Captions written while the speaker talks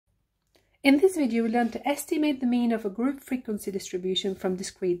In this video, we learned to estimate the mean of a group frequency distribution from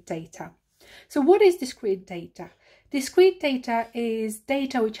discrete data. So what is discrete data? Discrete data is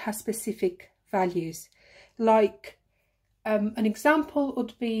data which has specific values. Like an example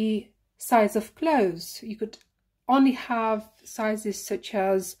would be size of clothes. You could only have sizes such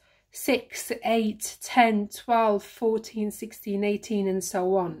as 6, 8, 10, 12, 14, 16, 18 and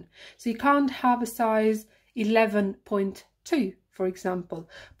so on. So you can't have a size 11.2, for example,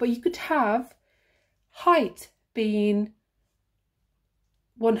 but you could have height being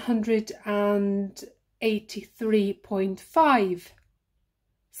 183.5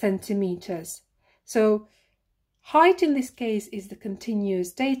 centimeters. So height in this case is the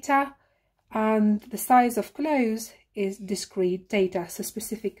continuous data, and the size of clothes is discrete data, so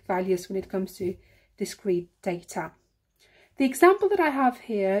specific values when it comes to discrete data. The example that I have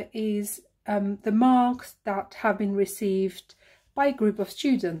here is the marks that have been received by a group of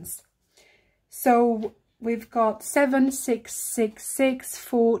students. So we've got 7, 6, 6, 6,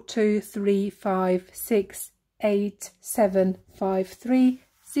 4, 2, 3, 5, 6, 8, 7, 5, 3,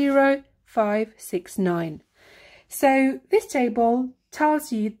 0, 5, 6, 9. So this table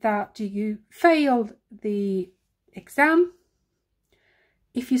tells you that you failed the exam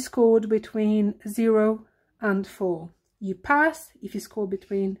if you scored between 0 and 4. You pass if you score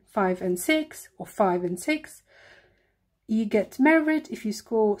between 5 and 6 or 5 and 6. You get merit if you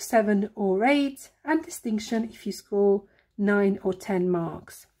score 7 or 8, and distinction if you score 9 or 10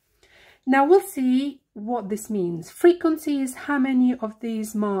 marks. Now we'll see what this means. Frequency is how many of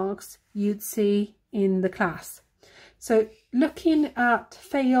these marks you'd see in the class. So looking at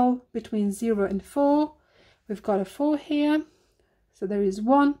fail between 0 and 4, we've got a 4 here. So there is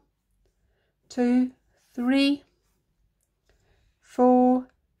 1, 2, 3, 4,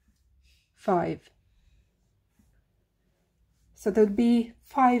 5. So there'll be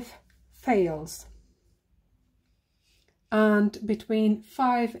 5 fails. And between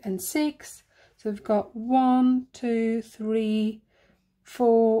 5 and 6, so we've got 1, 2, 3,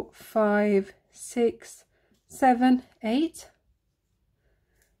 4, 5, 6, 7, 8.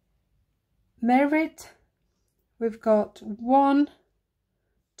 Merit, we've got 1,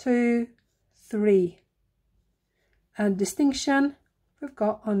 2, 3. And distinction, we've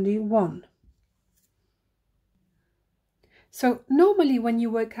got only 1. So normally when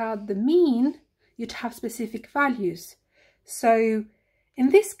you work out the mean, you'd have specific values. So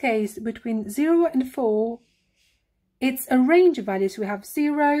in this case, between 0 and 4, it's a range of values. We have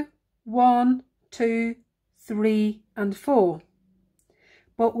 0, 1, 2, 3 and 4.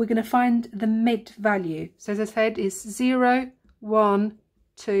 But we're going to find the mid value. So as I said, it's 0, 1,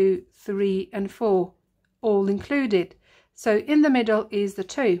 2, 3 and 4, all included. So in the middle is the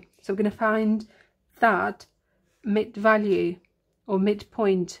 2. So we're going to find that mid value or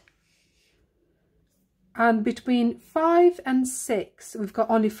midpoint. And between 5 and 6, we've got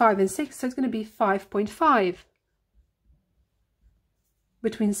only 5 and 6, so it's going to be 5.5.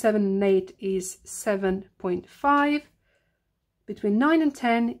 Between 7 and 8 is 7.5. Between 9 and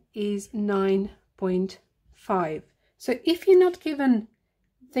 10 is 9.5. So if you're not given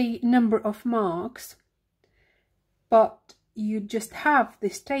the number of marks, but you just have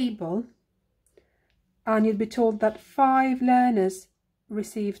this table, and you'd be told that 5 learners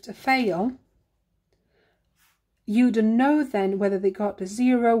received a fail, you don't know then whether they got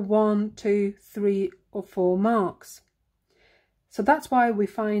 0, 1, 2, 3 or 4 marks. So that's why we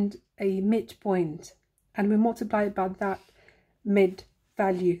find a midpoint and we multiply it by that mid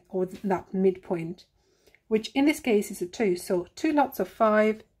value or that midpoint, which in this case is a 2. So 2 lots of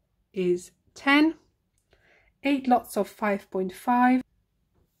 5 is 10. 8 lots of 5.5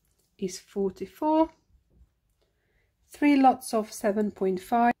 is 44. 3 lots of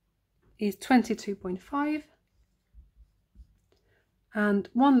 7.5 is 22.5. And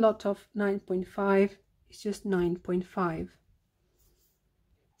 1 lot of 9.5 is just 9.5.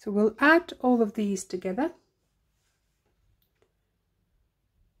 So we'll add all of these together.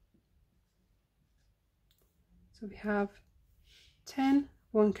 So we have 10,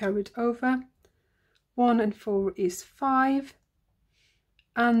 1 carried over, 1 and 4 is 5,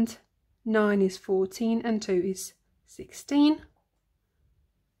 and 9 is 14, and 2 is 16.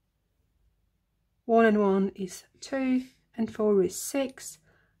 1 and 1 is 2, and 4 is 6,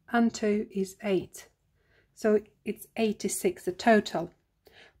 and 2 is 8. So it's 86 the total.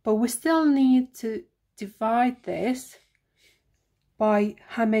 But we still need to divide this by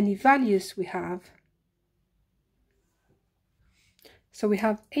how many values we have. So we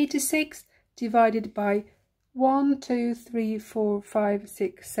have 86 divided by 1, 2, 3, 4, 5,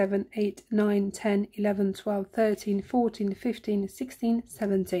 6, 7, 8, 9, 10, 11, 12, 13, 14, 15, 16,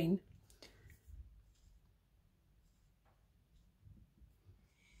 17.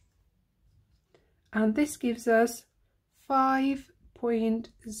 and this gives us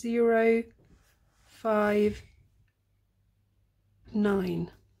 5.059,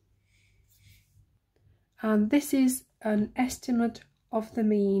 and this is an estimate of the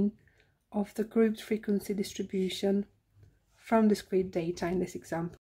mean of the grouped frequency distribution from discrete data in this example.